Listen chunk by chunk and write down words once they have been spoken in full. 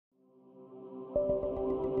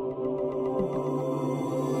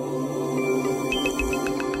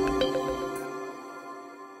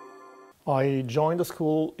I joined the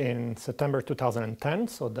school in September 2010,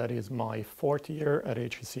 so that is my fourth year at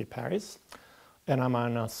HEC Paris. And I'm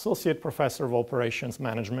an associate professor of operations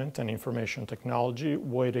management and information technology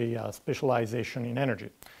with a specialization in energy.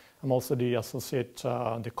 I'm also the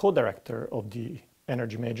the co-director of the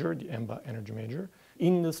energy major, the EMBA energy major.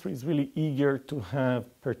 Industry is really eager to have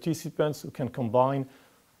participants who can combine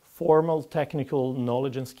formal technical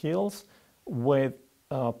knowledge and skills with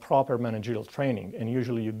proper managerial training. And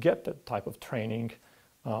usually you get that type of training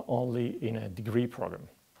only in a degree program.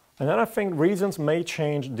 And then I think reasons may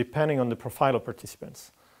change depending on the profile of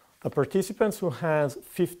participants. A participant who has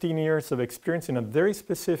 15 years of experience in a very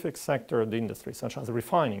specific sector of the industry, such as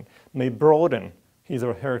refining, may broaden his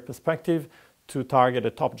or her perspective to target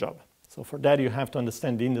a top job. So for that, you have to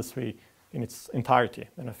understand the industry in its entirety.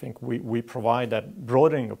 And I think we provide that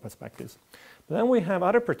broadening of perspectives. But then we have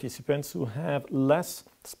other participants who have less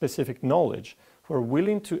specific knowledge, who are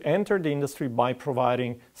willing to enter the industry by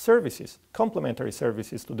providing services, complementary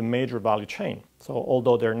services to the major value chain. So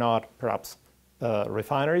although they're not perhaps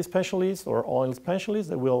refinery specialists or oil specialists,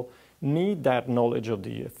 they will need that knowledge of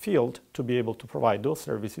the field to be able to provide those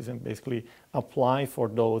services and basically apply for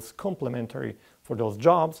those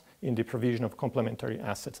jobs in the provision of complementary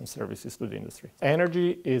assets and services to the industry.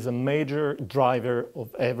 Energy is a major driver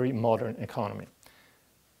of every modern economy.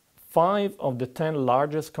 5 of the 10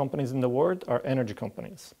 largest companies in the world are energy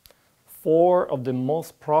companies. 4 of the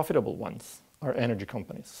most profitable ones are energy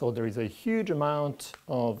companies. So there is a huge amount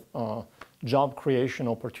of job creation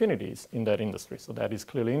opportunities in that industry. So that is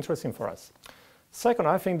clearly interesting for us. Second,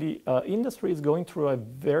 I think the industry is going through a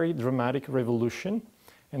very dramatic revolution,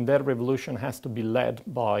 and that revolution has to be led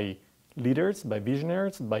by leaders, by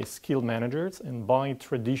visionaries, by skilled managers, and by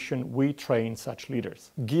tradition we train such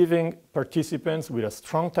leaders. Giving participants with a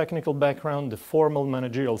strong technical background the formal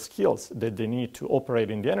managerial skills that they need to operate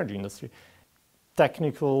in the energy industry,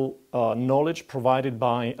 technical knowledge provided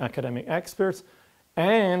by academic experts,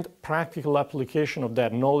 and practical application of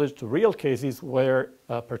that knowledge to real cases where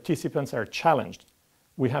participants are challenged.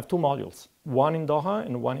 We have 2 modules, one in Doha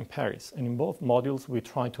and one in Paris. And in both modules, we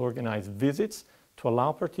try to organize visits to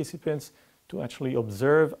allow participants to actually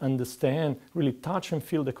observe, understand, really touch and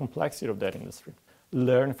feel the complexity of that industry,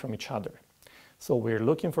 learn from each other. So we're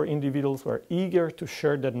looking for individuals who are eager to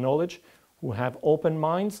share that knowledge, who have open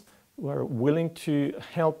minds, who are willing to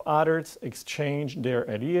help others exchange their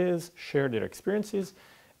ideas, share their experiences.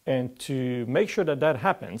 And to make sure that that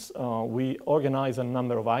happens, we organize a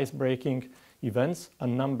number of ice-breaking events, a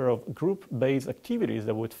number of group-based activities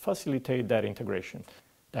that would facilitate that integration.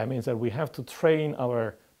 That means that we have to train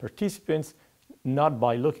our participants not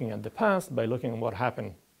by looking at the past, by looking at what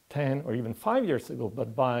happened 10 or even 5 years ago,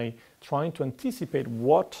 but by trying to anticipate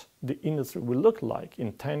what the industry will look like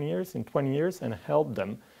in 10 years, in 20 years, and help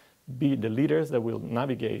them be the leaders that will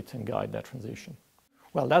navigate and guide that transition.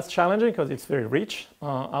 Well, that's challenging because it's very rich.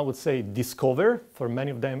 I would say discover. For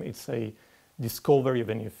many of them, it's a discovery of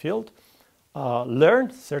a new field.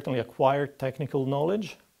 Learn, certainly acquire technical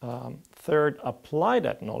knowledge. Third, apply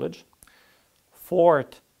that knowledge.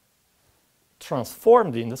 Fourth,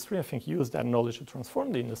 transform the industry. I think use that knowledge to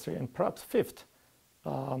transform the industry. And perhaps fifth,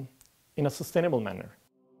 in a sustainable manner.